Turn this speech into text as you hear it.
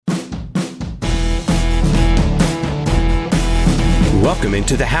Welcome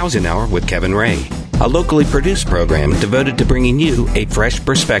into the Housing Hour with Kevin Ray, a locally produced program devoted to bringing you a fresh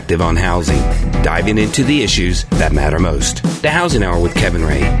perspective on housing, diving into the issues that matter most. The Housing Hour with Kevin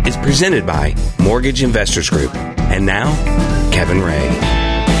Ray is presented by Mortgage Investors Group. And now, Kevin Ray.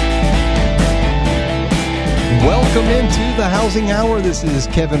 Welcome into the Housing Hour. This is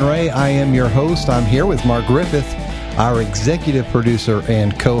Kevin Ray. I am your host. I'm here with Mark Griffith, our executive producer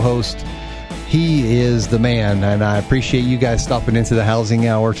and co-host. He is the man, and I appreciate you guys stopping into the Housing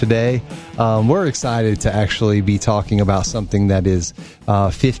Hour today. We're excited to actually be talking about something that is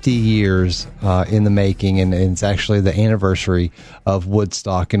 50 years in the making, and it's actually the anniversary of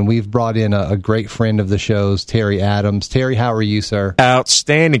Woodstock. And we've brought in a great friend of the show's, Terry Adams. Terry, how are you, sir?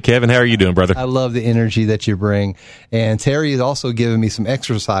 Outstanding, Kevin. How are you doing, brother? I love the energy that you bring. And Terry has also given me some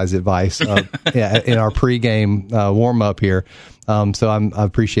exercise advice in our pregame warm-up here. So I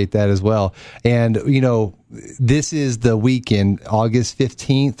appreciate that as well. And, you know, this is the weekend, August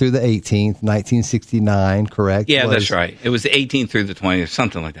 15th through the 18th, 1969, correct? Yeah, that's right. It was the 18th through the 20th,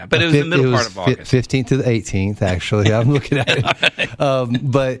 something like that. But it was the middle part of August. 15th to the 18th, actually. I'm looking at it.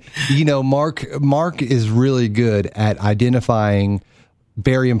 But, you know, Mark is really good at identifying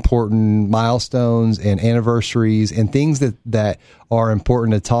very important milestones and anniversaries and things that are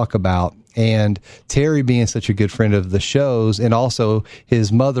important to talk about. And Terry, being such a good friend of the show's, and also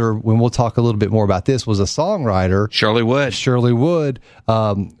his mother, when we'll talk a little bit more about this, was a songwriter. Shirley Wood.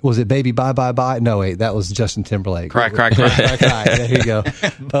 Was it Baby Bye Bye Bye? No, wait, that was Justin Timberlake. Cry. There you go.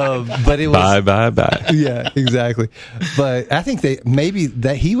 But it was Bye Bye Bye. Yeah, exactly. But I think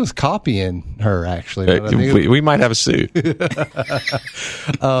that he was copying her, actually. We might have a suit. But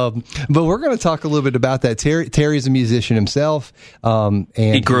we're going to talk a little bit about that. Terry's a musician himself, and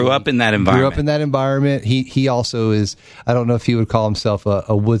he grew up in that environment. He also is, I don't know if he would call himself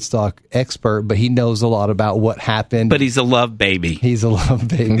a Woodstock expert, but he knows a lot about what happened. But he's a love baby.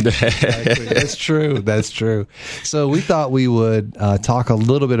 Exactly. That's true. So we thought we would talk a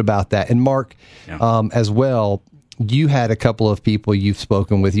little bit about that. And Mark, as well, you had a couple of people you've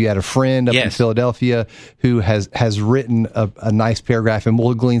spoken with. You had a friend up in Philadelphia who has written a nice paragraph, and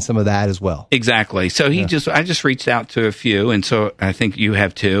we'll glean some of that as well. Exactly. So I just reached out to a few, and so I think you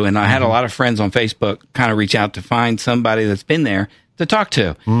have too. And I had a lot of friends on Facebook kind of reach out to find somebody that's been there to talk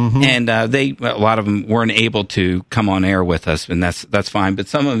to. Mm-hmm. And a lot of them weren't able to come on air with us, and that's fine. But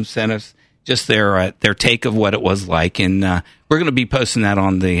some of them sent us just their take of what it was like, and we're going to be posting that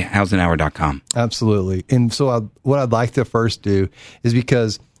on the housinghour.com. Absolutely. And so what I'd like to first do is,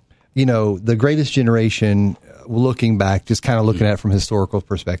 because, you know, the greatest generation, looking back, just kind of looking at it from a historical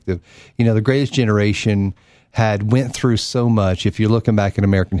perspective, you know, the greatest generation went through so much, if you're looking back in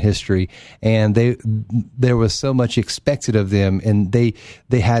American history, and there was so much expected of them, and they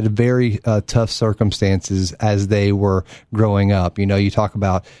had very tough circumstances as they were growing up. You know, you talk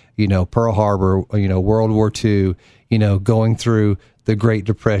about, you know, Pearl Harbor, you know, World War II, you know, going through the Great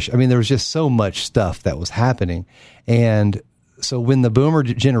Depression. I mean, there was just so much stuff that was happening. And so when the boomer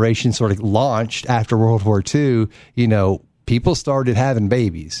generation sort of launched after World War II, you know, people started having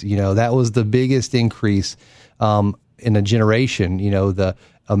babies. You know, that was the biggest increase in a generation. You know, the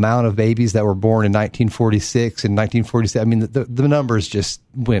amount of babies that were born in 1946 and 1947. I mean, the numbers just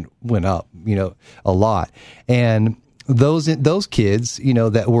went up, you know, a lot. And those kids, you know,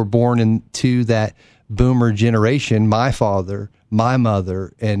 that were born into that boomer generation, my father, my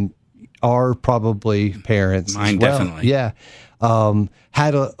mother, and our probably parents, mine as well, definitely,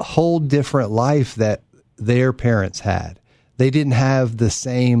 had a whole different life that their parents had. They didn't have the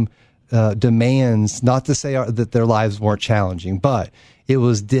same demands, not to say that their lives weren't challenging, but it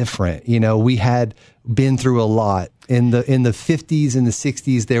was different. You know, we had been through a lot. In the 50s and the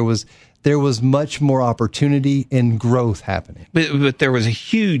 60s, there was much more opportunity and growth happening. But there was a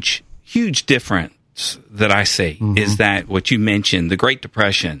huge difference that I see, is that what you mentioned, the Great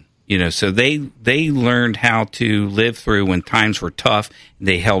Depression. You know, so they learned how to live through when times were tough.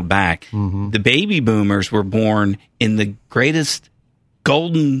 They held back. Mm-hmm. The baby boomers were born in the greatest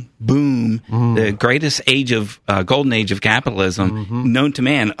golden boom, the greatest golden age of capitalism known to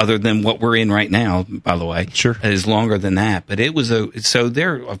man, other than what we're in right now, by the way. Sure. It is longer than that. But it was so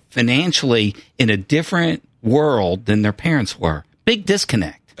they're financially in a different world than their parents were. Big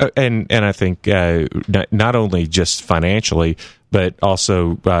disconnect. And I think not only just financially, but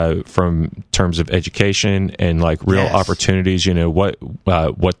also from terms of education and like real opportunities. You know,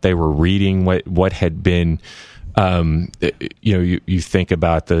 what they were reading, what had been. You know, you think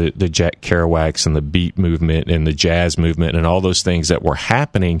about the Jack Kerouacs and the beat movement and the jazz movement and all those things that were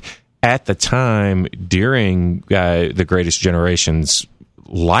happening at the time during the Greatest Generation's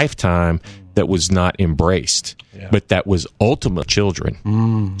lifetime, that was not embraced, but that was ultimate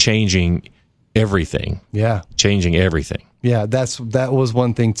children changing everything. Yeah. Changing everything. Yeah, that was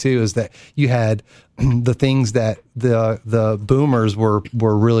one thing too, is that you had the things that the boomers were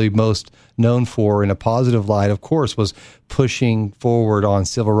really most known for in a positive light, of course, was pushing forward on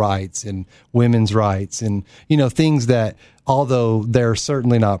civil rights and women's rights and, things that, although they're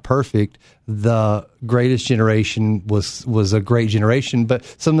certainly not perfect, the greatest generation was a great generation, but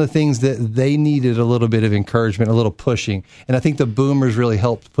some of the things that they needed a little bit of encouragement, a little pushing. And I think the boomers really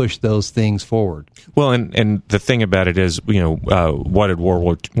helped push those things forward. Well, and the thing about it is, what did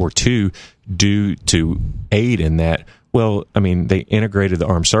World War II do to aid in that? Well, I mean, they integrated the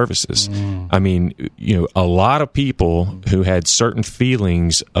armed services. I mean, a lot of people who had certain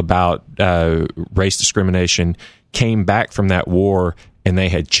feelings about race discrimination came back from that war and they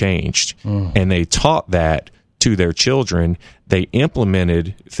had changed. And they taught that to their children. They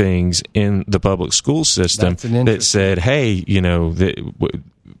implemented things in the public school system that said, hey,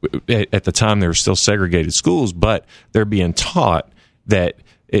 at the time there were still segregated schools, but they're being taught that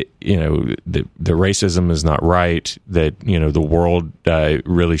the racism is not right, that the world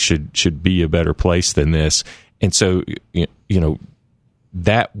really should be a better place than this. And so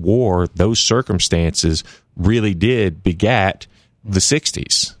that war, those circumstances really did begat the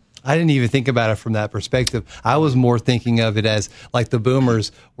 60s. I didn't even think about it from that perspective. I was more thinking of it as like the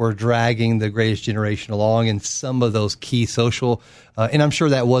boomers were dragging the greatest generation along in some of those key social, and I'm sure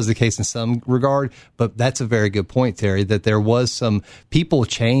that was the case in some regard, but that's a very good point, Terry, that there was some people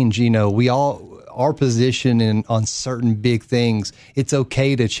change. We all, our position on certain big things, it's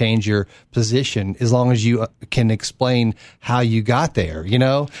okay to change your position as long as you can explain how you got there,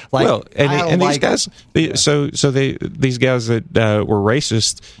 Like, well, and these guys, these guys that were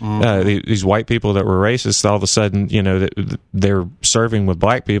racist, these white people that were racist, all of a sudden, they're serving with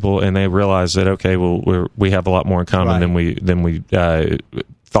black people, and they realize that, okay, well, we have a lot more in common than we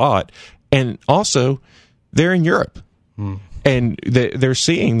thought, and also they're in Europe. And they're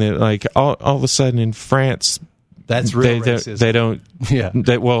seeing that, like, all of a sudden in France, that's real racism. They don't. Yeah.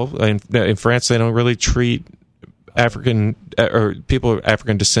 In France, they don't really treat African or people of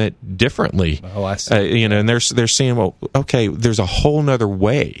African descent differently. Oh, I see. And they're seeing, well, okay, there's a whole nother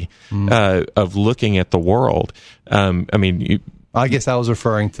way of looking at the world. I guess I was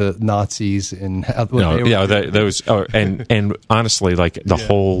referring to Nazis and those, and honestly, like the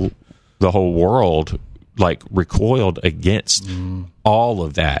whole world, like, recoiled against all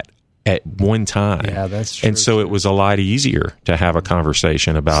of that at one time. Yeah, that's true. And so it was a lot easier to have a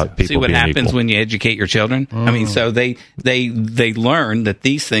conversation about people. See what being happens equal. when you educate your children? I mean, so they learn that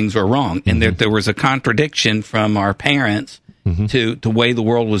these things were wrong, and that there was a contradiction from our parents to the way the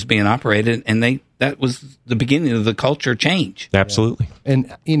world was being operated, and that was the beginning of the culture change. Absolutely. Yeah.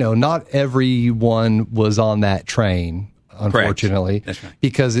 And not everyone was on that train, unfortunately. Correct. That's right.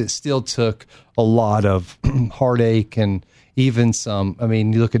 Because it still took a lot of heartache and even some,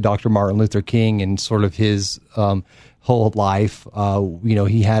 you look at Dr. Martin Luther King and sort of his whole life.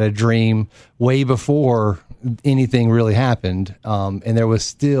 He had a dream way before anything really happened. And there was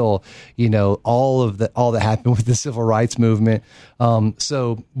still, all that happened with the civil rights movement.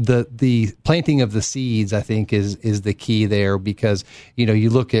 So the planting of the seeds, I think, is the key there, because, you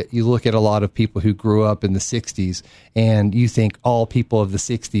look at a lot of people who grew up in the 60s, and you think all people of the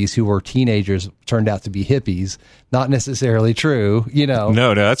 60s who were teenagers turned out to be hippies. Not necessarily true,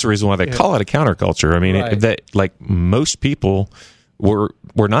 No, that's the reason why they call it a counterculture. I mean, right. Most people were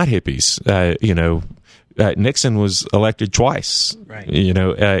not hippies. Nixon was elected twice. Right.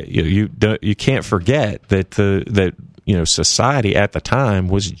 You can't forget that society at the time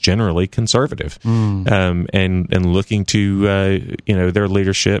was generally conservative, and looking to their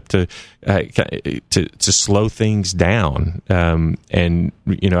leadership to slow things down.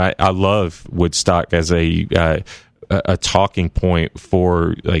 I love Woodstock as a talking point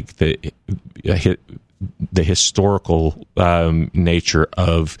for, like, the historical nature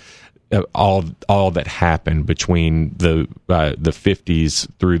of all that happened between the 50s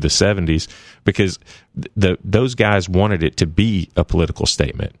through the 70s, because those guys wanted it to be a political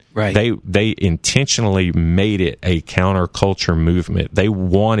statement. Right. They intentionally made it a counterculture movement. They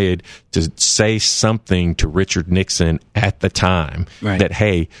wanted to say something to Richard Nixon at the time, that,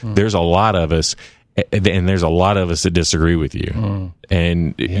 hey, there's a lot of us, and there's a lot of us that disagree with you.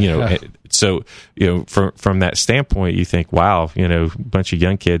 And so from that standpoint, you think, wow, a bunch of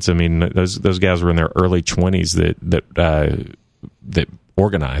young kids. I mean, those guys were in their early 20s that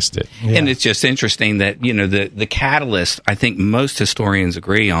organized it. Yeah. And it's just interesting that, the catalyst, I think most historians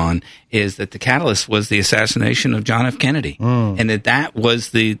agree on, is that the catalyst was the assassination of John F. Kennedy. And that was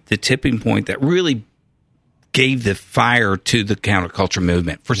the tipping point that really gave the fire to the counterculture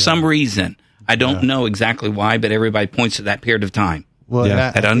movement. For some reason, I don't know exactly why, but everybody points to that period of time. Well,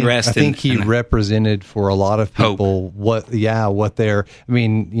 that unrest. I think he represented for a lot of people what they're,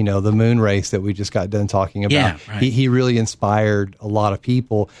 the moon race that we just got done talking about. Yeah, right. He really inspired a lot of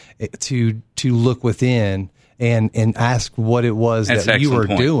people to look within and ask what it was that you were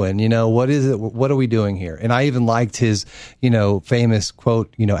doing. What is it? What are we doing here? And I even liked his, famous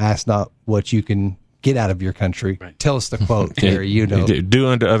quote, ask not what you can get out of your country. Right. Tell us the quote, Terry. Do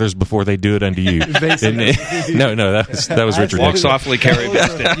unto others before they do it unto you. No, that was Richard. Walk softly, carry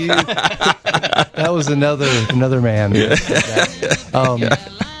biscuit. That was another man. Yeah.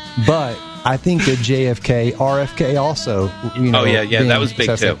 But I think that RFK also, that was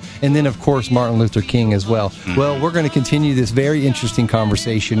big too. And then, of course, Martin Luther King as well. Mm-hmm. Well, we're going to continue this very interesting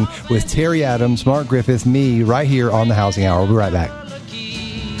conversation with Terry Adams, Mark Griffith, me, right here on the Housing Hour. We'll be right back.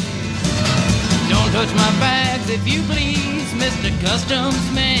 Don't touch my bags if you please, Mr.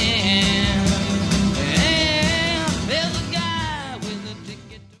 Customs Man. There's a guy with a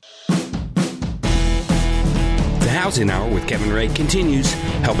ticket. The Housing Hour with Kevin Ray continues,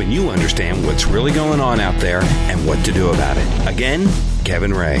 helping you understand what's really going on out there and what to do about it. Again,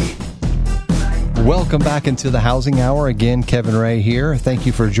 Kevin Ray. Welcome back into the Housing Hour. Again, Kevin Ray here. Thank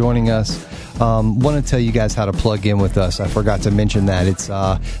you for joining us. Want to tell you guys how to plug in with us. I forgot to mention that. It's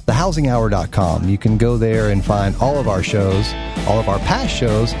thehousinghour.com. You can go there and find all of our shows, all of our past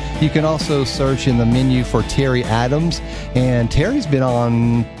shows. You can also search in the menu for Terry Adams. And Terry's been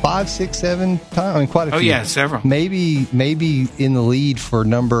on 5, 6, 7 times. Quite a few. Oh, yeah, several. Maybe in the lead for a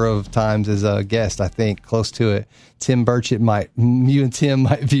number of times as a guest, I think, close to it. Tim Burchett you and Tim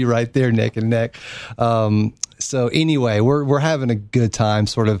might be right there neck and neck. So anyway, we're having a good time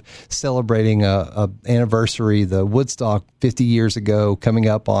sort of celebrating a anniversary, the Woodstock 50 years ago, coming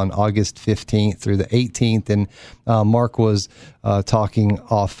up on August 15th through the 18th. And Mark was talking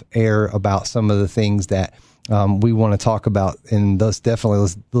off air about some of the things that we want to talk about, and let's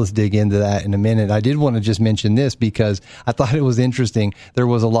dig into that in a minute. I did want to just mention this because I thought it was interesting. There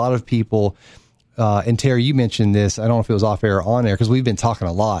was a lot of people. And Terry, you mentioned this. I don't know if it was off air or on air because we've been talking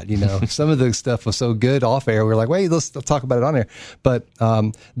a lot. Some of the stuff was so good off air. We were like, wait, let's talk about it on air. But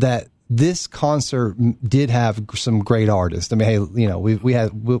that this concert did have some great artists. I mean, hey,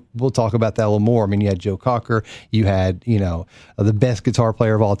 we'll talk about that a little more. I mean, you had Joe Cocker, you had the best guitar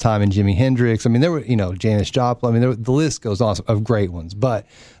player of all time in Jimi Hendrix. I mean, there were Janis Joplin. I mean, the list goes on of great ones. But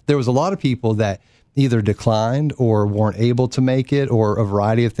there was a lot of people that either declined or weren't able to make it, or a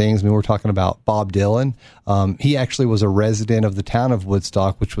variety of things. I mean, we're talking about Bob Dylan. He actually was a resident of the town of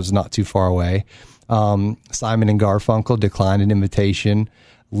Woodstock, which was not too far away. Simon and Garfunkel declined an invitation.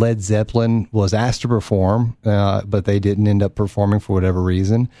 Led Zeppelin was asked to perform, but they didn't end up performing for whatever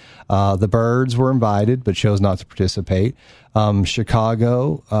reason. The Byrds were invited, but chose not to participate.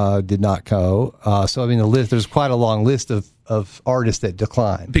 Chicago did not go. So, I mean, there's quite a long list of artists that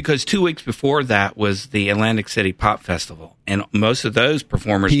declined. Because 2 weeks before that was the Atlantic City Pop Festival, and most of those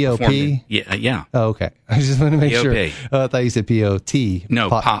performers POP? performed. Yeah. Oh, okay. I just want to make POP. sure. I thought you said POT. No,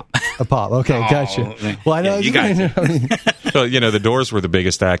 pop. A pop. Okay, gotcha. Well, I know you got it. So, the Doors were the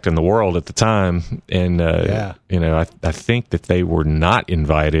biggest act in the world at the time, and I think that they were not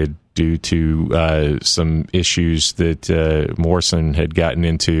invited due to some issues that Morrison had gotten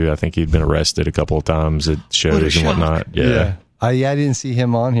into. I think he'd been arrested a couple of times at shows and whatnot. Yeah. I didn't see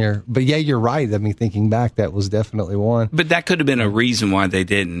him on here. But yeah, you're right. I mean, thinking back, that was definitely one. But that could have been a reason why they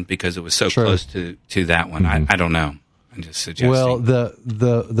didn't, because it was so close to that one. Mm-hmm. I don't know. I'm just suggesting. Well,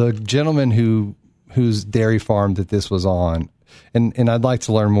 the gentleman whose dairy farm that this was on, and I'd like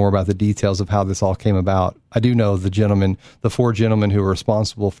to learn more about the details of how this all came about. I do know the 4 gentlemen who were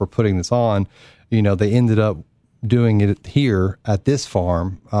responsible for putting this on, they ended up doing it here at this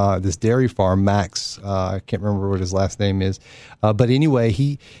farm, this dairy farm, Max. I can't remember what his last name is. But anyway,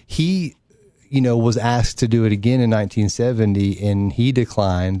 he was asked to do it again in 1970 and he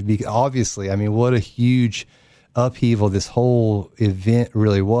declined because obviously, I mean, what a huge upheaval this whole event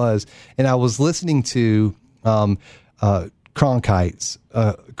really was. And I was listening to, Cronkite's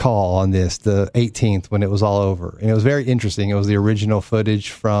call on this, the 18th, when it was all over. And it was very interesting. It was the original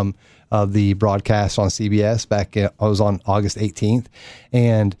footage from the broadcast on CBS I was on August 18th.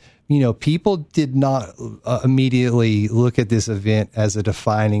 And, people did not immediately look at this event as a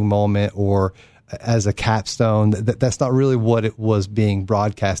defining moment or as a capstone. That's not really what it was being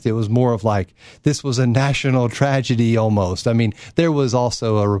broadcast. It was more of like, this was a national tragedy almost. I mean, there was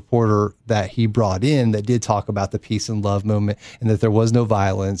also a reporter that he brought in that did talk about the peace and love movement and that there was no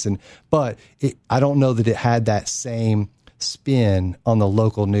violence. But I don't know that it had that same spin on the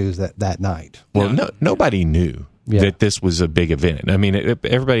local news that night. Well, nobody knew that this was a big event. I mean,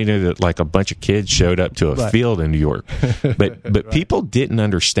 everybody knew that like a bunch of kids showed up to a field in New York, but people didn't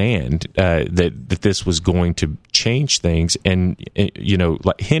understand that this was going to change things. And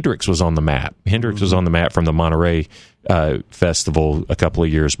like Hendrix was on the map. Hendrix was on the map from the Monterey festival a couple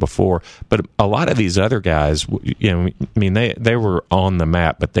of years before. But a lot of these other guys, they were on the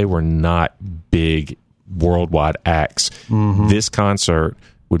map, but they were not big worldwide acts. This concert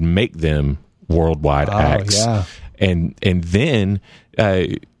would make them worldwide acts. Yeah. And then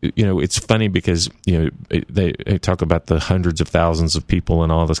it's funny because they talk about the hundreds of thousands of people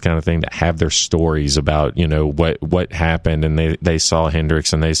and all this kind of thing that have their stories about what happened, and they saw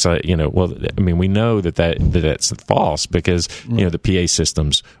Hendrix and they saw we know that's false because the PA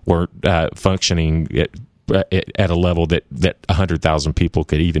systems weren't functioning at a level that 100,000 people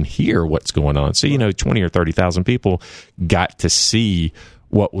could even hear what's going on. So 20 or 30,000 people got to see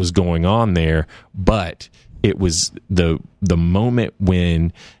what was going on there, but it was the moment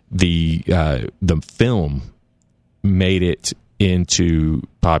when the film made it into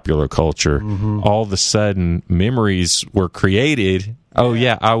popular culture. All of a sudden, memories were created. Oh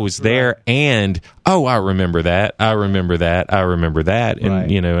yeah, I was there, and I remember that. I remember that. And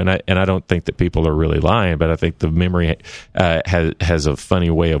and I don't think that people are really lying, but I think the memory has a funny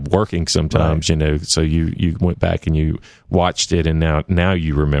way of working sometimes. Right. So you went back and you watched it, and now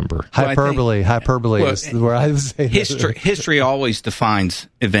you remember. Hyperbole is where I would say history always defines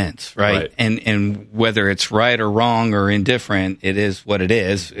events, right? And whether it's right or wrong or indifferent, it is what it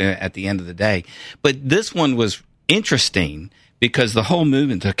is at the end of the day. But this one was interesting because the whole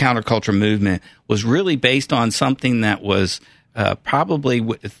movement, the counterculture movement, was really based on something that was probably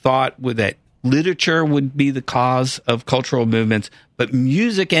thought that literature would be the cause of cultural movements, but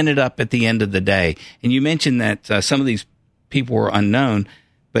music ended up at the end of the day. And you mentioned that some of these people were unknown,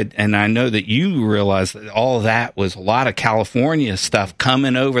 and I know that you realize that all of that was a lot of California stuff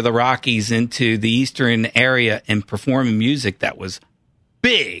coming over the Rockies into the eastern area and performing music that was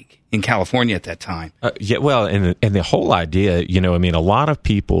big in California at that time. And the whole idea, a lot of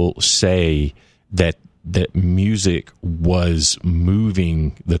people say that music was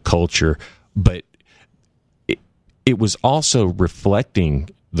moving the culture, but it was also reflecting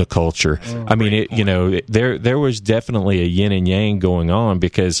the culture. There was definitely a yin and yang going on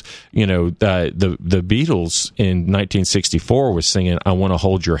because, the Beatles in 1964 was singing, "I Want to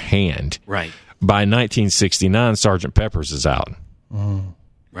Hold Your Hand." Right. By 1969, Sgt. Pepper's is out.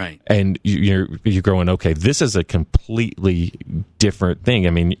 Right. And you're going, okay, this is a completely different thing. I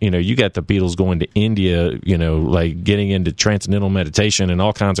mean, you got the Beatles going to India, like getting into transcendental meditation and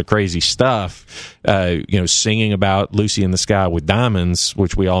all kinds of crazy stuff, singing about Lucy in the Sky with Diamonds,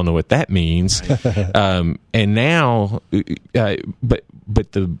 which we all know what that means. And now,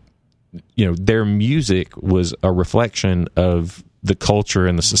 but their music was a reflection of the culture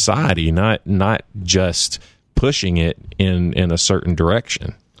and the society, not just pushing it in a certain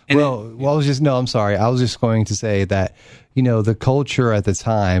direction. I was just going to say that, the culture at the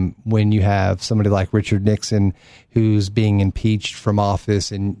time when you have somebody like Richard Nixon who's being impeached from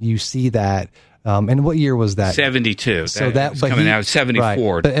office, and you see that, and what year was that? 72. So that was coming out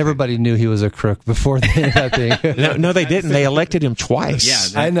 74. Right, but everybody knew he was a crook before then, I think. No, they didn't. They elected him twice.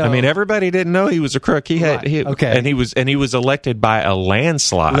 Yeah, I know. I mean, everybody didn't know he was a crook. And he was elected by a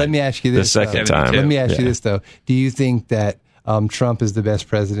landslide. Let me ask you this the second time. Let me ask you this though: do you think that Trump is the best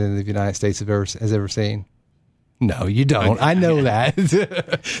president the United States has ever seen? No, you don't. I know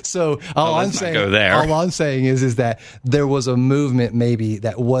that. So all I'm saying is that there was a movement maybe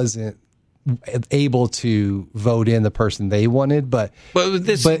that wasn't able to vote in the person they wanted, but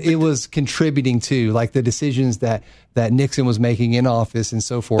it was contributing to, like, the decisions that Nixon was making in office and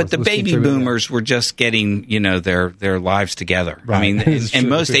so forth. But the baby boomers were just getting their lives together. Right. I mean, and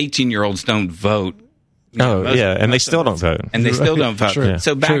most 18-year-olds don't vote. And they still don't vote. And they still don't vote. True.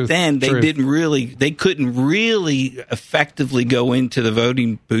 So back then, they couldn't really effectively go into the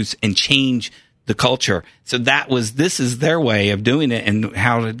voting booths and change the culture. So this is their way of doing it. And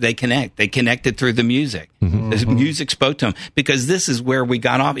how did they connect? They connected through the music. Mm-hmm. The music spoke to them, because this is where we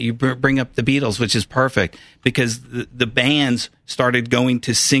got off. You bring up the Beatles, which is perfect, because the bands started going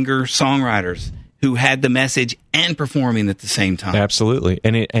to singer-songwriters who had the message and performing at the same time. Absolutely.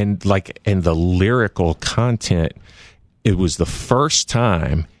 And the lyrical content, it was the first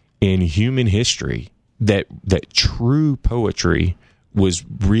time in human history that true poetry was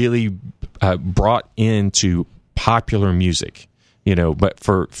really brought into popular music. But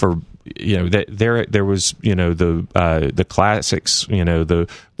for that there was the classics,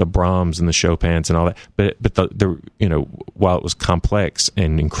 the Brahms and the Chopins and all that, but the while it was complex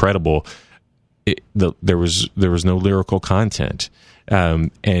and incredible, there was no lyrical content,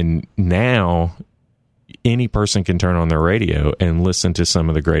 and now any person can turn on their radio and listen to some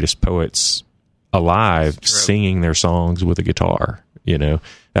of the greatest poets alive singing their songs with a guitar. You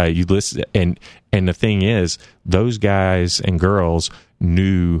listen, and the thing is, those guys and girls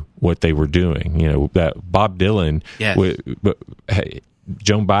knew what they were doing. That Bob Dylan,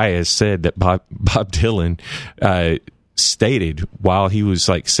 Joan Baez said that Bob Dylan stated while he was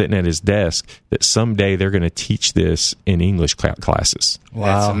like sitting at his desk that someday they're going to teach this in English classes. Wow.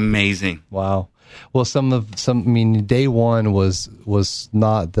 That's amazing. Wow. Well, day one was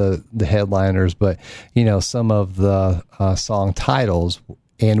not the headliners, but some of the song titles.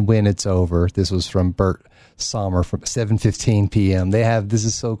 And When It's Over, this was from Bert Sommer from 7:15 p.m. This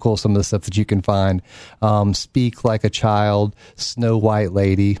is so cool, some of the stuff that you can find. Speak Like a Child, Snow White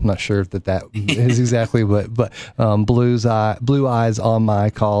Lady. I'm not sure if that is exactly, but Blue Eyes on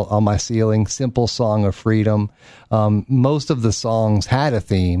My Ceiling, Simple Song of Freedom. Most of the songs had a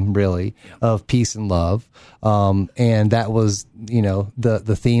theme, really, of peace and love. And that was,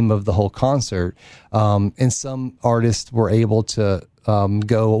 the theme of the whole concert. And some artists were able to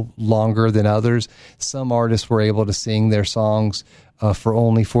go longer than others. Some artists were able to sing their songs for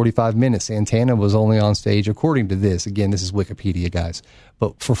only 45 minutes. Santana was only on stage, according to this. Again, this is Wikipedia, guys,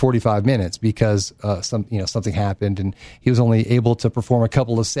 but for 45 minutes because something happened, and he was only able to perform a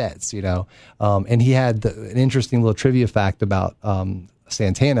couple of sets. And he had an interesting little trivia fact about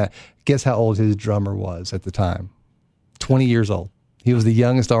Santana. Guess how old his drummer was at the time? 20 years old. He was the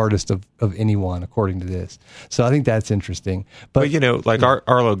youngest artist of anyone, according to this. So I think that's interesting. But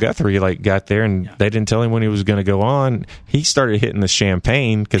Arlo Guthrie, got there and they didn't tell him when he was going to go on. He started hitting the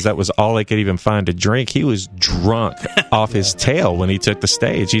champagne because that was all they could even find to drink. He was drunk off his tail when he took the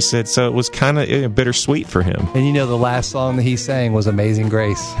stage. He said so it was kind of bittersweet for him. And the last song that he sang was Amazing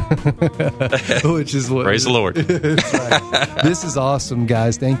Grace, which is what. Praise the Lord. That's right. This is awesome,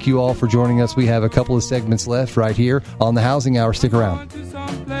 guys. Thank you all for joining us. We have a couple of segments left right here on the Housing Hour. Stick around. To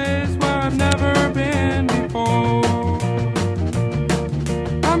some place where I've never been before.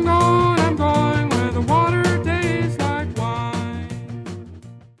 I'm going where the water tastes like wine.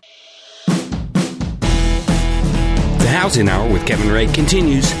 The Housing Hour with Kevin Ray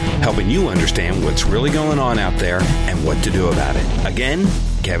continues, helping you understand what's really going on out there and what to do about it. Again,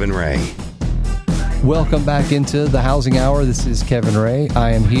 Kevin Ray. Welcome back into the Housing Hour. This is Kevin Ray.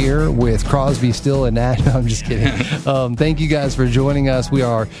 I am here with Crosby, Still, and Nash. No, I'm just kidding. Thank you guys for joining us. We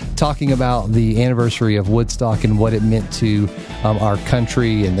are talking about the anniversary of Woodstock and what it meant to our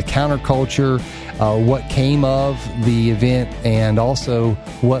country and the counterculture, what came of the event, and also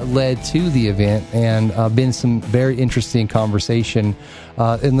what led to the event. And been some very interesting conversation.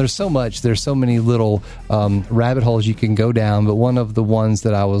 And there's so many little rabbit holes you can go down. But one of the ones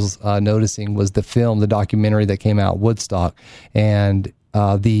that I was noticing was the documentary that came out, Woodstock. And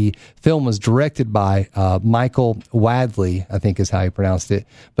the film was directed by Michael Wadley, I think is how he pronounced it.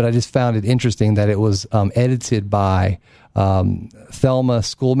 But I just found it interesting that it was edited by Thelma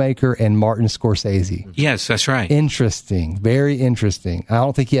Schoolmaker and Martin Scorsese. Yes, that's right. Interesting. Very interesting. I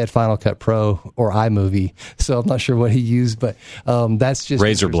don't think he had Final Cut Pro or iMovie, so I'm not sure what he used, but that's just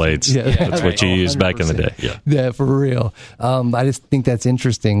razor blades. Yeah, that's what you used back in the day. Yeah, for real. I just think that's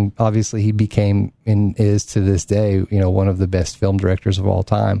interesting. Obviously, he became and is to this day, one of the best film directors of all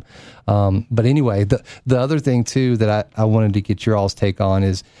time. But anyway, the other thing too that I wanted to get your all's take on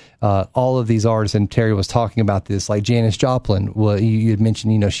is all of these artists, and Terry was talking about this, like Janis Joplin. Well, you had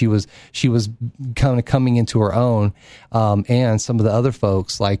mentioned, she was kind of coming into her own, and some of the other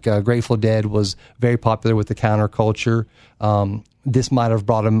folks like Grateful Dead was very popular with the counterculture. This might have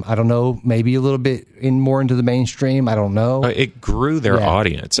brought them, I don't know, maybe a little bit more into the mainstream. I don't know. It grew their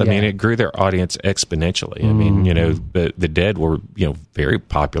audience. I mean, it grew their audience exponentially. I mean, the Dead were, very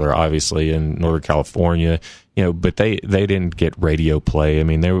popular, obviously, in Northern California, but they didn't get radio play. I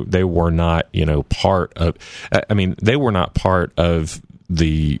mean, they were not, part of, they were not part of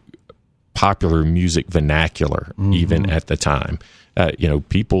the popular music vernacular, even at the time.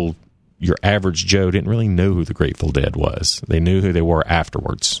 People, your average Joe didn't really know who the Grateful Dead was. They knew who they were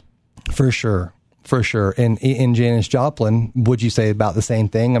afterwards. For sure. And in Janis Joplin, would you say about the same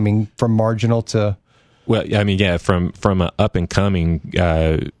thing? I mean, from marginal to... Well, I mean, yeah, from an up-and-coming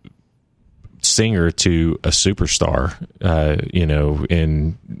singer to a superstar,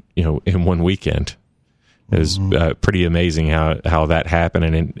 in one weekend. It was pretty amazing how that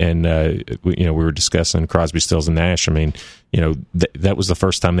happened, and we were discussing Crosby, Stills, and Nash. I mean, that was the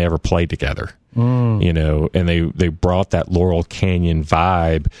first time they ever played together. And they brought that Laurel Canyon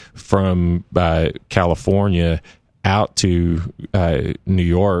vibe from California out to New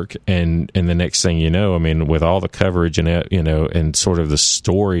York, and the next thing you know, I mean, with all the coverage and and sort of the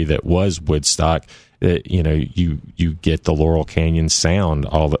story that was Woodstock, you get the Laurel Canyon sound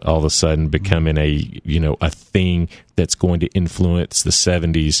all of a sudden becoming a thing that's going to influence the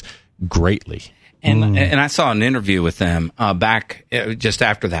 70s greatly. And I saw an interview with them back just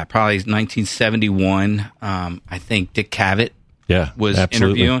after that, probably 1971. I think Dick Cavett was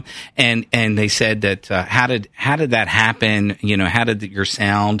absolutely interviewing, and they said that how did that happen? How did your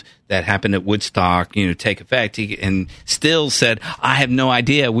sound that happened at Woodstock take effect? And Stills said, I have no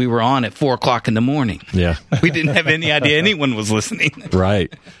idea. We were on at 4:00 in the morning. Yeah, we didn't have any idea anyone was listening.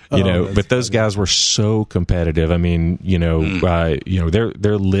 Right. But those guys were so competitive. I mean,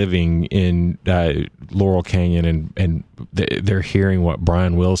 they're living in Laurel Canyon, and they're hearing what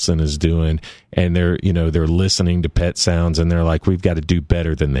Brian Wilson is doing, and they're listening to Pet Sounds, and they're like, we've got to do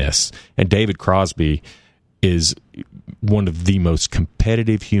better than this. And David Crosby is one of the most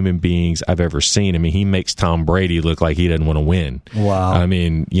competitive human beings I've ever seen. I mean, he makes Tom Brady look like he doesn't want to win. Wow. I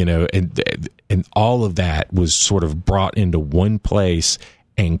mean, and all of that was sort of brought into one place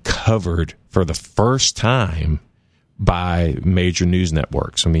and covered for the first time by major news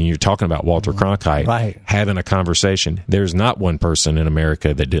networks. I mean, you're talking about Walter Cronkite having a conversation. There's not one person in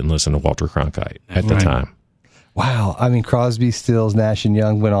America that didn't listen to Walter Cronkite at the time. Wow. I mean, Crosby, Stills, Nash, and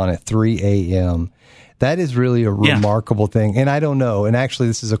Young went on at 3 a.m. That is really a remarkable thing. And I don't know. And actually,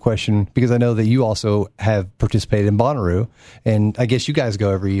 this is a question because I know that you also have participated in Bonnaroo. And I guess you guys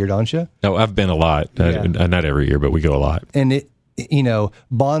go every year, don't you? No, I've been a lot. Not every year, but we go a lot. And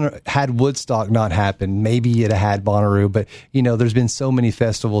had Woodstock not happened, maybe it had Bonnaroo, but there's been so many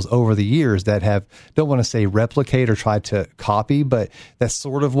festivals over the years that don't want to say replicate or try to copy, but that's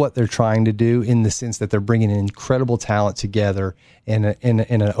sort of what they're trying to do in the sense that they're bringing incredible talent together in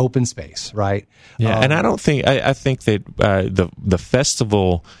an open space, right? Yeah, and I think that the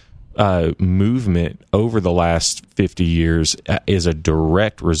festival movement over the last 50 years is a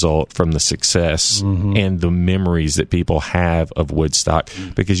direct result from the success and the memories that people have of Woodstock.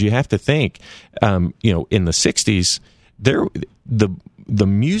 Because you have to think, in the 60s, the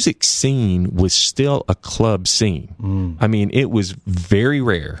music scene was still a club scene. I mean, it was very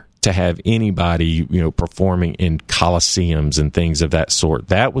rare to have anybody, performing in coliseums and things of that sort.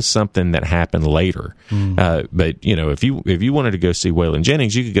 That was something that happened later. But if you wanted to go see Waylon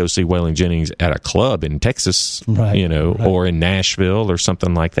Jennings, you could go see Waylon Jennings at a club in Texas, or in Nashville or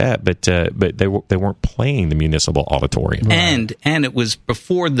something like that. But they weren't playing the municipal auditorium. And it was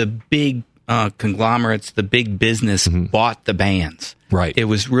before the big conglomerates, the big business bought the bands. Right. It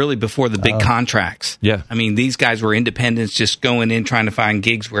was really before the big contracts. Yeah. I mean, these guys were independents just going in trying to find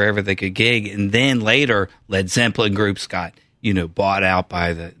gigs wherever they could gig. And then later, Led Zeppelin groups got, bought out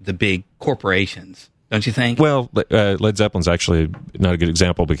by the big corporations. Don't you think? Well, Led Zeppelin's actually not a good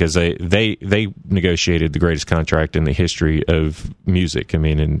example because they negotiated the greatest contract in the history of music. I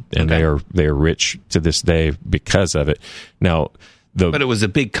mean, and they are rich to this day because of it. Now, but it was a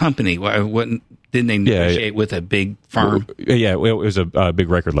big company. Didn't they negotiate with a big firm? Yeah, well, it was a big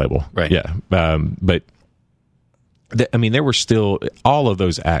record label. Right. Yeah. But, there were still, all of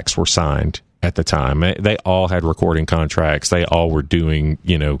those acts were signed at the time. They all had recording contracts. They all were doing,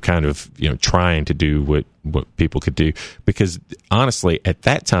 trying to do what people could do. Because, honestly, at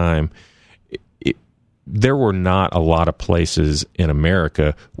that time, there were not a lot of places in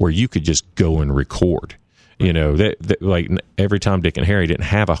America where you could just go and record. Like every Tom, Dick, and Harry didn't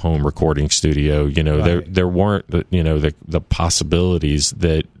have a home recording studio. There weren't the possibilities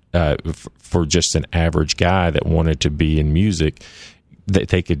that for just an average guy that wanted to be in music, that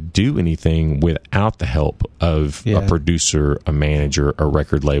they could do anything without the help of a producer, a manager, a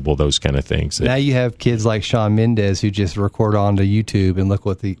record label, those kind of things. Now you have kids like Shawn Mendes who just record onto YouTube, and look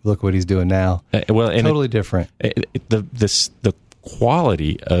what he's doing now. Totally different. The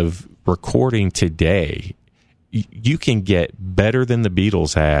quality of recording today, you can get better than the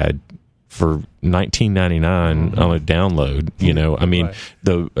Beatles had for $19.99 on a download.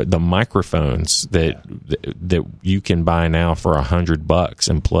 The microphones that you can buy now for $100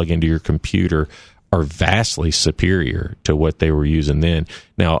 and plug into your computer are vastly superior to what they were using then.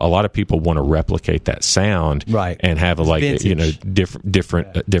 Now, a lot of people want to replicate that sound, right, and have a vintage.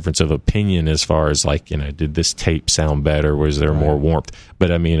 Difference of opinion as far as did this tape sound better? Was there more warmth?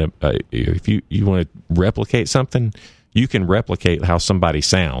 But I mean, if you want to replicate something, you can replicate how somebody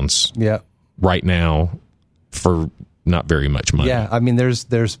sounds right now for not very much money. Yeah, I mean, there's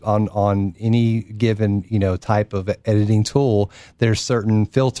on any given type of editing tool, there's certain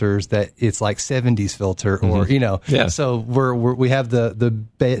filters that it's like 70s filter or So we have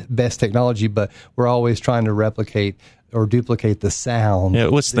the best technology, but we're always trying to replicate or duplicate the sound. Yeah,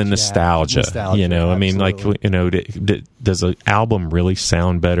 what's the nostalgia? I mean, does an album really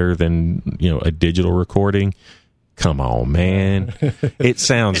sound better than a digital recording? Come on, man. It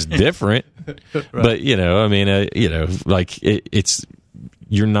sounds different, but it's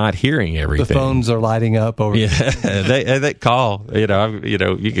you're not hearing everything. The phones are lighting up over. Yeah, they call. You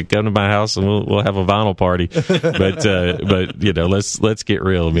could come to my house and we'll have a vinyl party. But let's get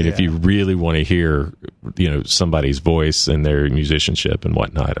real. I mean, if you really want to hear somebody's voice and their musicianship and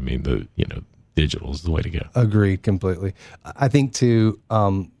whatnot, I mean digital is the way to go. Agreed completely. I think too.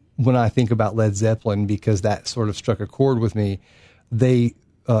 When I think about Led Zeppelin, because that sort of struck a chord with me,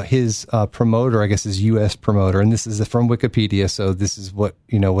 his promoter, I guess his U.S. promoter, and this is from Wikipedia, so this is what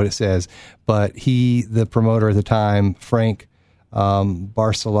it says. But the promoter at the time, Frank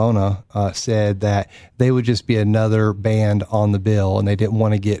Barcelona, said that they would just be another band on the bill, and they didn't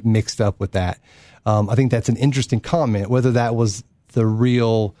want to get mixed up with that. I think that's an interesting comment. Whether that was the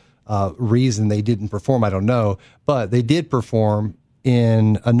real reason they didn't perform, I don't know, but they did perform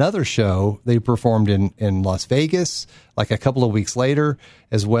in another show. They performed in Las Vegas like a couple of weeks later,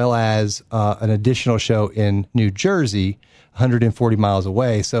 as well as an additional show in New Jersey, 140 miles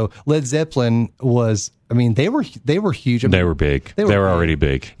away. So Led Zeppelin was, I mean, they were huge. I mean, they were big. They were already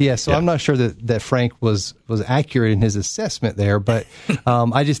big. Yeah. So I'm not sure that Frank was accurate in his assessment there, but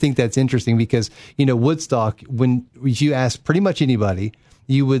I just think that's interesting because, Woodstock, when you ask pretty much anybody,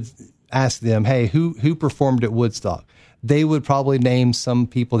 you would ask them, hey, who performed at Woodstock? They would probably name some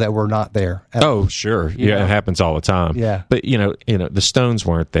people that were not there. Oh, sure. Yeah, it happens all the time. Yeah. But, the Stones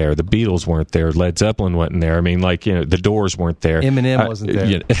weren't there. The Beatles weren't there. Led Zeppelin wasn't there. I mean, the Doors weren't there. Eminem wasn't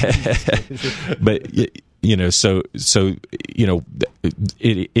there. But,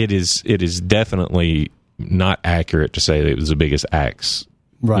 it is definitely not accurate to say that it was the biggest acts.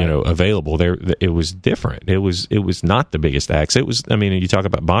 Right. Available there. It was different. It was not the biggest acts. It was. I mean, you talk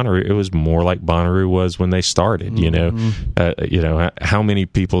about Bonnaroo. It was more like Bonnaroo was when they started. How many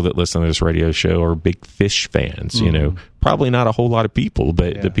people that listen to this radio show are big Fish fans? Probably not a whole lot of people,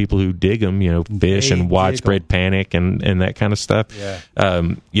 but the people who dig them, Fish and Widespread Panic and that kind of stuff. Yeah.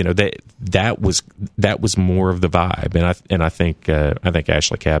 That was more of the vibe, and I think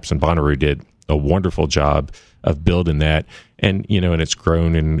Ashley Capps and Bonnaroo did a wonderful job of building that. And, and it's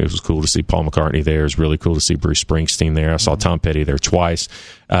grown, and it was cool to see Paul McCartney there. It was really cool to see Bruce Springsteen there. I saw Tom Petty there twice.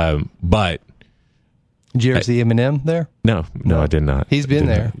 But did you ever see Eminem there? No, I did not. He's been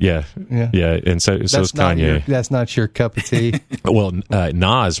there. Yeah. And so is Kanye. That's not your cup of tea. Well,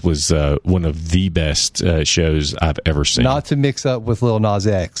 Nas was one of the best shows I've ever seen. Not to mix up with Lil Nas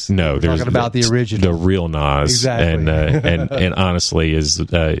X. No, we're talking about the original, the real Nas. Exactly. And honestly, is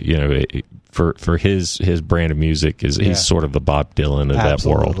for his brand of music he's sort of the Bob Dylan of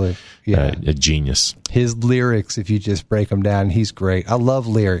Absolutely. That world. Yeah. A genius. His lyrics, if you just break them down, he's great. I love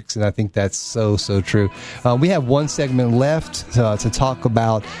lyrics, and I think that's so true. We have one segment left to talk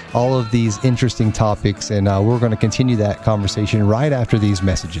about all of these interesting topics, and we're going to continue that conversation right after these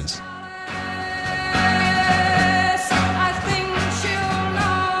messages.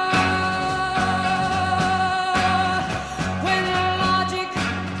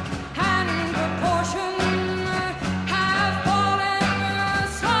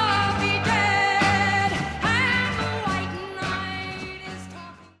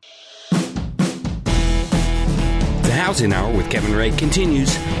 Housing Hour with Kevin Ray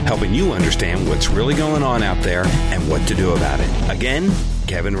continues, helping you understand what's really going on out there and what to do about it. Again,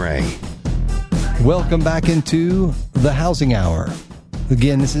 Kevin Ray. Welcome back into the Housing Hour.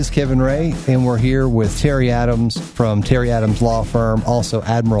 Again, this is Kevin Ray, and we're here with Terry Adams from Terry Adams Law Firm, also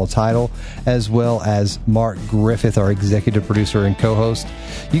Admiral Title, as well as Mark Griffith, our executive producer and co-host.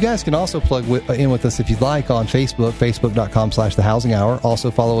 You guys can also plug in with us if you'd like on Facebook, facebook.com/The Housing Hour.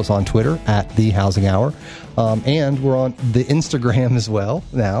 Also follow us on Twitter @The Housing Hour. And we're on the Instagram as well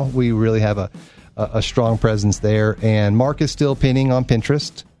now. We really have a strong presence there. And Mark is still pinning on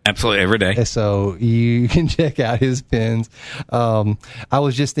Pinterest. Absolutely, every day. And so you can check out his pins. I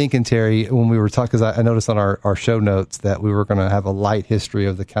was just thinking, Terry, when we were talking, because I noticed on our show notes that we were going to have a light history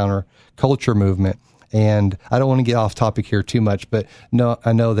of the counterculture movement. And I don't want to get off topic here too much, but no,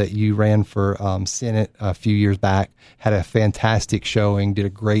 I know that you ran for Senate a few years back, had a fantastic showing, did a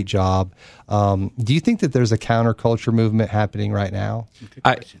great job. Do you think that there's a counterculture movement happening right now?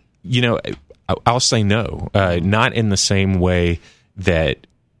 I'll say no, not in the same way that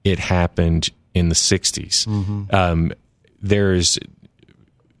it happened in the 60s. Mm-hmm.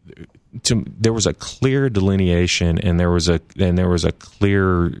 There was a clear delineation, and there was a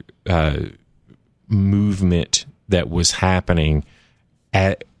clear movement that was happening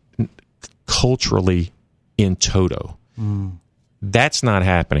culturally in toto. That's not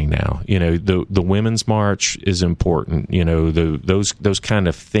happening now. The Women's March is important. Those kind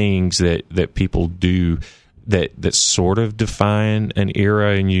of things that people do that sort of define an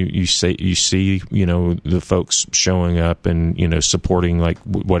era, and you see the folks showing up and supporting like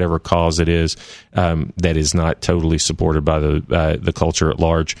whatever cause it is that is not totally supported by the culture at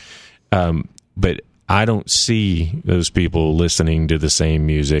large. But I don't see those people listening to the same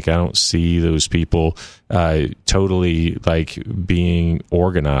music. I don't see those people totally like being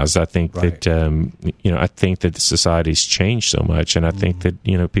organized. I think that I think that the society's changed so much, and I think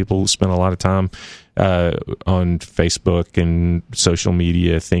that people spend a lot of time on Facebook and social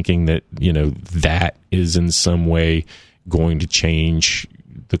media thinking that that is in some way going to change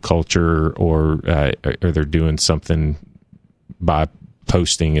the culture, or they're doing something by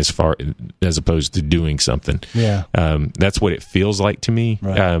posting as opposed to doing something. Yeah. That's what it feels like to me.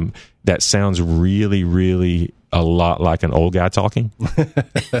 Right. That sounds really, really a lot like an old guy talking.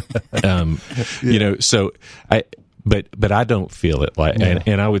 So but I don't feel it like,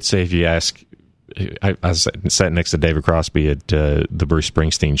 and I would say if you ask, I sat next to David Crosby at the Bruce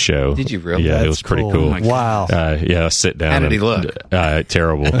Springsteen show. Did you really? Yeah, it was pretty cool. Oh wow. I sit down. How did he look?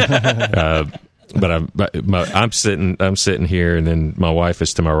 Terrible. But I'm sitting here, and then my wife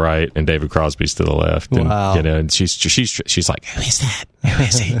is to my right, and David Crosby's to the left. And, wow. And she's like, "Who is that? Who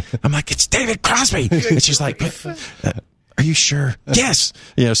is he?" I'm like, "It's David Crosby." And she's like, "Are you sure?" Yes.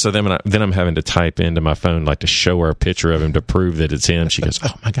 So then I'm having to type into my phone like to show her a picture of him to prove that it's him. She goes,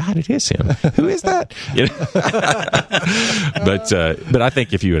 "Oh my God, it is him. Who is that?" But I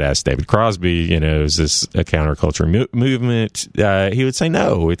think if you would ask David Crosby, is this a counterculture movement? He would say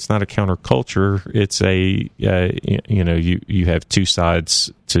no. It's not a counterculture. It's a you have two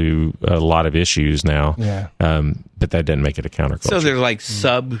sides to a lot of issues now. Yeah. But that doesn't make it a counterculture. So they're like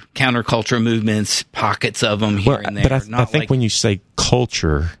sub counterculture movements, pockets of them here and there. But I think when you say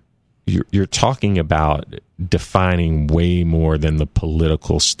culture, you're talking about defining way more than the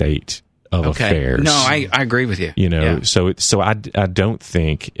political state of affairs. No, I agree with you. So I don't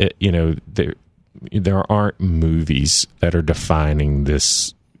think there aren't movies that are defining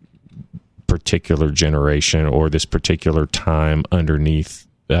this particular generation or this particular time underneath.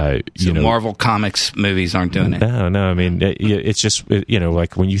 Marvel Comics movies aren't doing it. No. I mean, it's just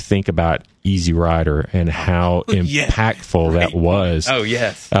like when you think about Easy Rider and how impactful that was. Oh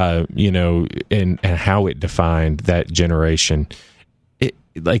yes. And how it defined that generation.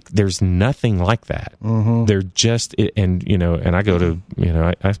 Like there's nothing like that. Mm-hmm. They're just and I go to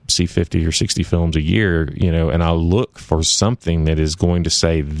I see 50 or 60 films a year, and I look for something that is going to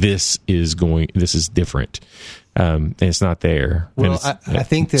say this is different. And it's not there. Well, I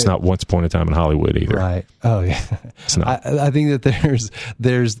think that it's not Once Upon a Time in Hollywood either. Right. Oh yeah. It's not. I think that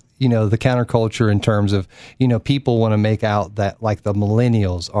there's the counterculture in terms of people want to make out that like the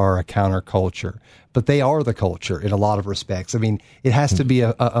millennials are a counterculture, but they are the culture in a lot of respects. I mean, it has to be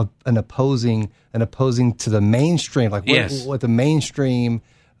an opposing to the mainstream, like what the mainstream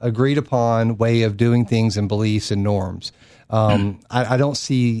agreed upon way of doing things and beliefs and norms. I don't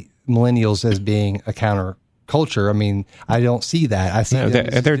see millennials as being a counterculture. I mean, I don't see that. I see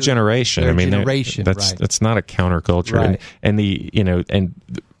their generation. That's not a counterculture. Right. And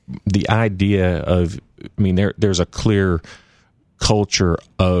the idea of, there's a clear culture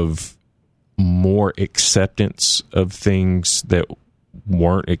of more acceptance of things that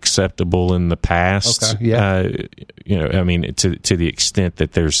weren't acceptable in the past. Okay, yeah. To the extent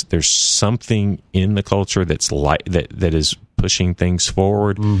that there's something in the culture that's like that is pushing things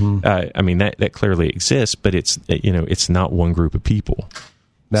forward. Mm-hmm. That clearly exists, but it's not one group of people.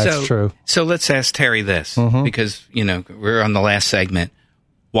 That's true. So let's ask Terry this, because we're on the last segment.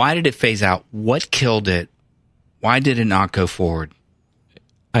 Why did it phase out? What killed it? Why did it not go forward?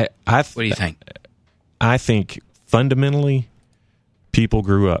 What do you think? I think fundamentally, people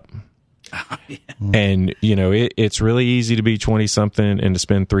grew up. And, it's really easy to be 20-something and to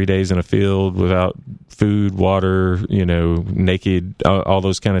spend 3 days in a field without food, water, naked, all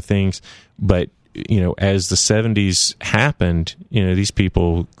those kind of things. But, as the 70s happened, these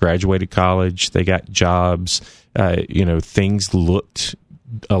people graduated college, they got jobs, things looked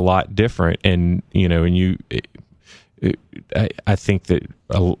a lot different. And, I think that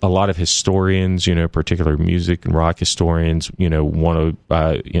a lot of historians, particular music and rock historians, want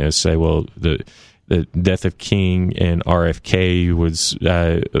to, say, well, the death of King and RFK was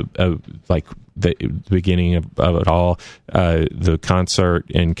like the beginning of it all. The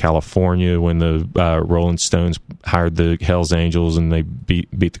concert in California when the Rolling Stones hired the Hells Angels and they beat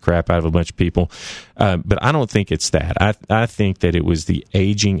the crap out of a bunch of people. But I don't think it's that. I think that it was the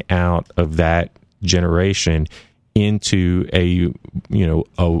aging out of that generation into a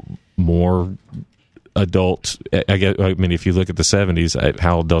more adult. I mean, if you look at the 70s,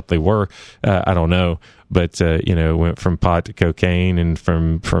 how adult they were, I don't know, but went from pot to cocaine and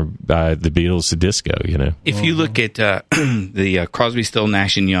from the Beatles to disco. If you look at the Crosby, Still,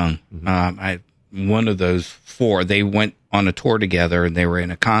 Nash and Young, one of those four, they went on a tour together and they were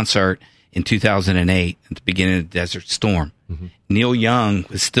in a concert in 2008 at the beginning of Desert Storm. Neil Young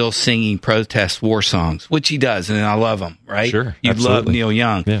was still singing protest war songs, which he does, and I love him, right? Sure, you absolutely. love Neil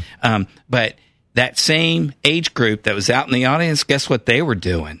Young. Yeah. But that same age group that was out in the audience, guess what they were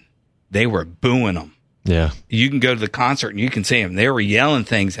doing? They were booing them. Yeah. You can go to the concert and you can see them. They were yelling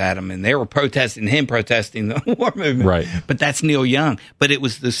things at him, and they were protesting the war movement. Right. But that's Neil Young. But it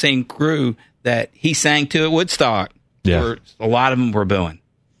was the same crew that he sang to at Woodstock. Yeah. A lot of them were booing.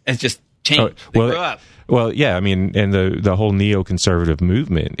 It's just changed. They grew up. Well, yeah, I mean, and the whole neoconservative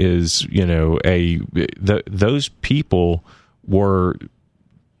movement is, those people were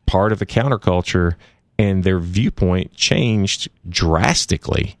part of a counterculture, and their viewpoint changed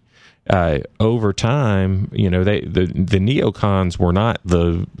drastically over time. The neocons were not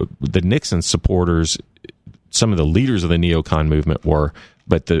the Nixon supporters. Some of the leaders of the neocon movement were,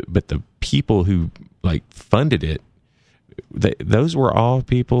 but the people who funded it. Those were all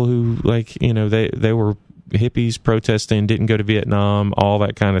people who they were hippies protesting, didn't go to Vietnam, all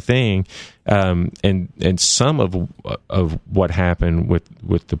that kind of thing, and some of what happened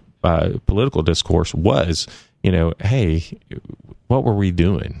with the political discourse was, hey, what were we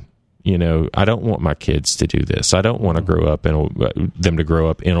doing? I don't want my kids to do this. I don't want to grow up them to grow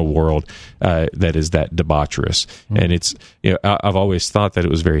up in a world that is that debaucherous. And it's, I've always thought that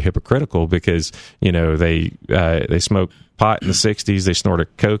it was very hypocritical because, they smoke pot in the 60s, they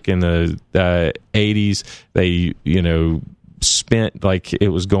snorted coke in the 80s, they, spent like it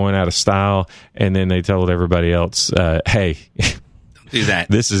was going out of style, and then they told everybody else, hey, do that.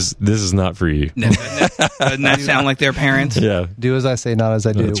 This is not for you. Doesn't that sound like their parents? Yeah. Do as I say, not as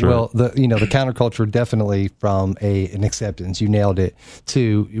I do. That's right. Well, the counterculture definitely from an acceptance. You nailed it.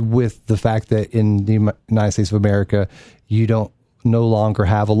 To with the fact that in the United States of America, you don't no longer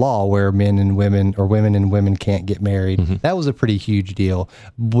have a law where men and women or women and women can't get married. Mm-hmm. That was a pretty huge deal,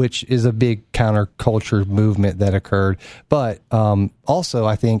 which is a big counterculture movement that occurred. But also,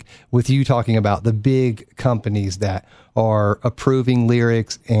 I think with you talking about the big companies that are approving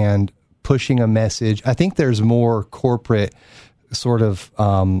lyrics and pushing a message, I think there's more corporate sort of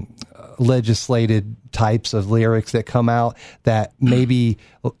legislated types of lyrics that come out that maybe,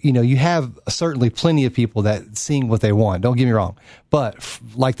 you have certainly plenty of people that sing what they want. Don't get me wrong. But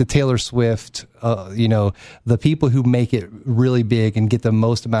like the Taylor Swift, the people who make it really big and get the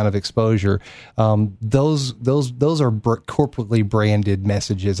most amount of exposure, those are corporately branded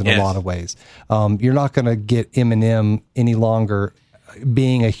messages in a lot of ways. You're not going to get Eminem any longer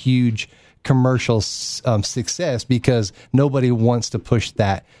being a huge commercial success because nobody wants to push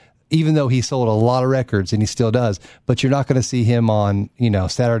that, even though he sold a lot of records and he still does. But you're not going to see him on,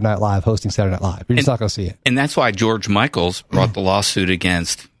 Saturday Night Live hosting Saturday Night Live. You're just not going to see it. And that's why George Michaels brought the lawsuit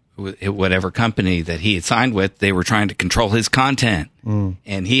against whatever company that he had signed with. They were trying to control his content.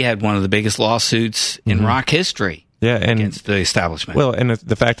 And he had one of the biggest lawsuits in rock history. Yeah, and against the establishment. Well, and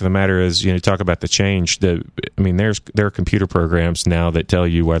the fact of the matter is, talk about the change. There are computer programs now that tell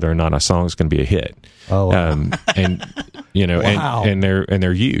you whether or not a song is going to be a hit. Oh, wow. And Wow. and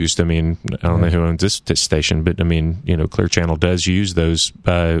they're used. I mean, I don't know who owns this station, but Clear Channel does use those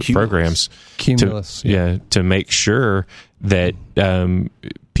programs. Cumulus, to make sure that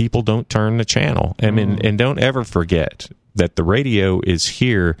people don't turn the channel. I mean, and don't ever forget that the radio is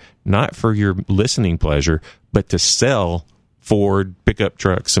here not for your listening pleasure, but to sell Ford pickup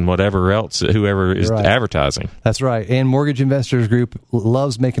trucks and whatever else, whoever is advertising. That's right. And Mortgage Investors Group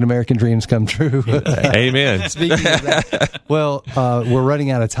loves making American dreams come true. Amen. Speaking of that, well, we're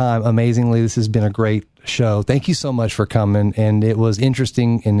running out of time. Amazingly, this has been a great show. Thank you so much for coming. And it was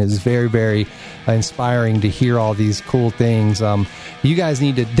interesting and it's very, very inspiring to hear all these cool things. You guys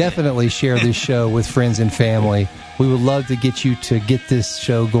need to definitely share this show with friends and family. We would love to get you to get this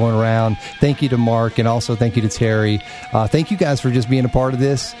show going around. Thank you to Mark, and also thank you to Terry. Thank you guys for just being a part of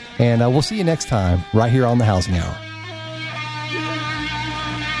this, and we'll see you next time right here on the Housing Hour.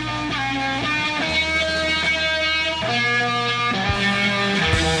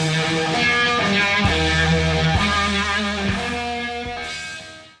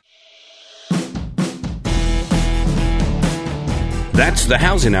 That's the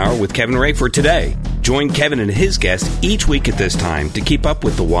Housing Hour with Kevin Ray for today. Join Kevin and his guests each week at this time to keep up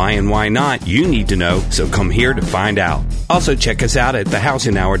with the why and why not you need to know, so come here to find out. Also check us out at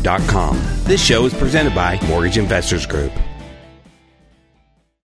thehousinghour.com. This show is presented by Mortgage Investors Group.